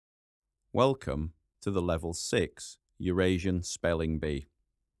Welcome to the Level 6 Eurasian Spelling Bee.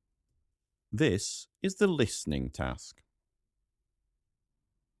 This is the listening task.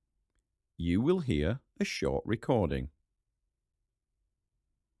 You will hear a short recording.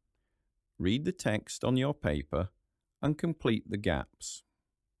 Read the text on your paper and complete the gaps.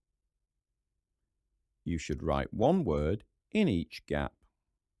 You should write one word in each gap.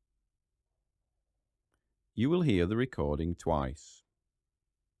 You will hear the recording twice.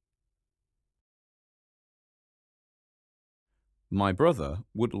 My brother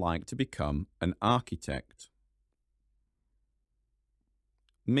would like to become an architect.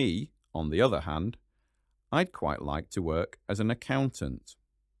 Me, on the other hand, I'd quite like to work as an accountant.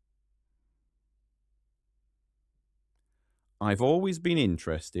 I've always been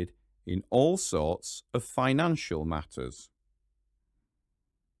interested in all sorts of financial matters.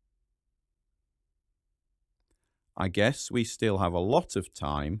 I guess we still have a lot of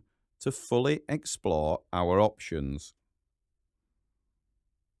time to fully explore our options.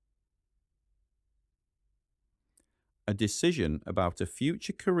 A decision about a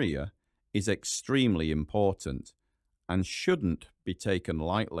future career is extremely important and shouldn't be taken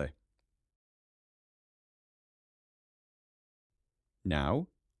lightly. Now,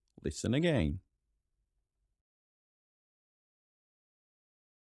 listen again.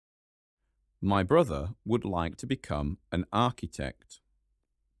 My brother would like to become an architect.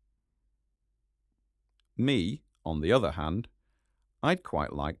 Me, on the other hand, I'd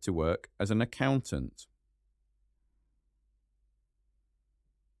quite like to work as an accountant.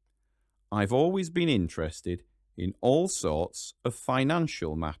 I've always been interested in all sorts of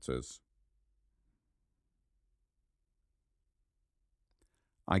financial matters.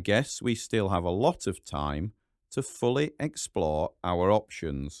 I guess we still have a lot of time to fully explore our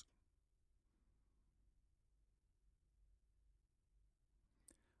options.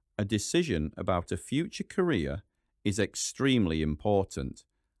 A decision about a future career is extremely important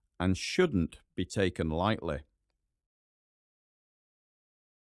and shouldn't be taken lightly.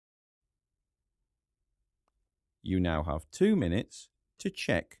 You now have 2 minutes to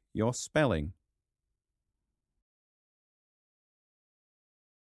check your spelling.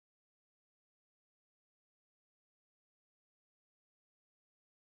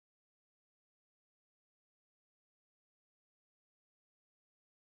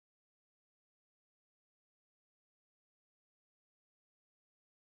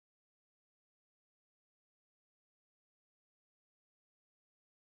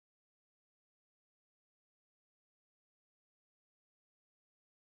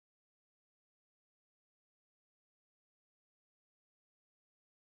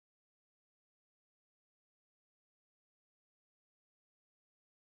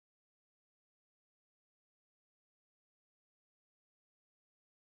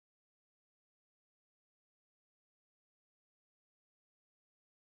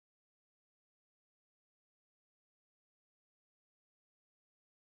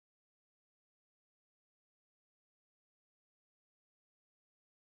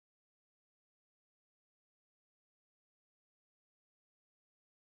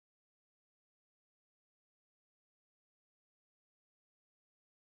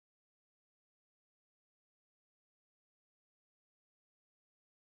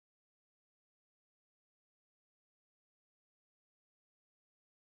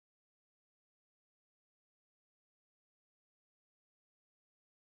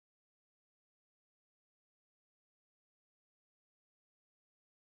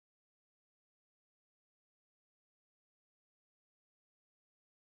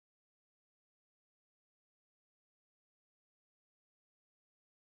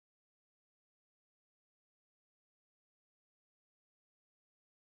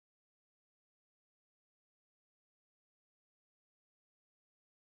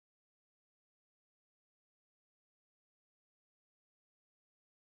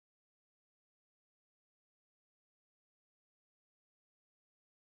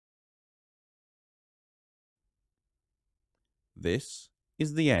 This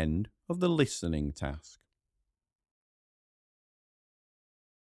is the end of the listening task.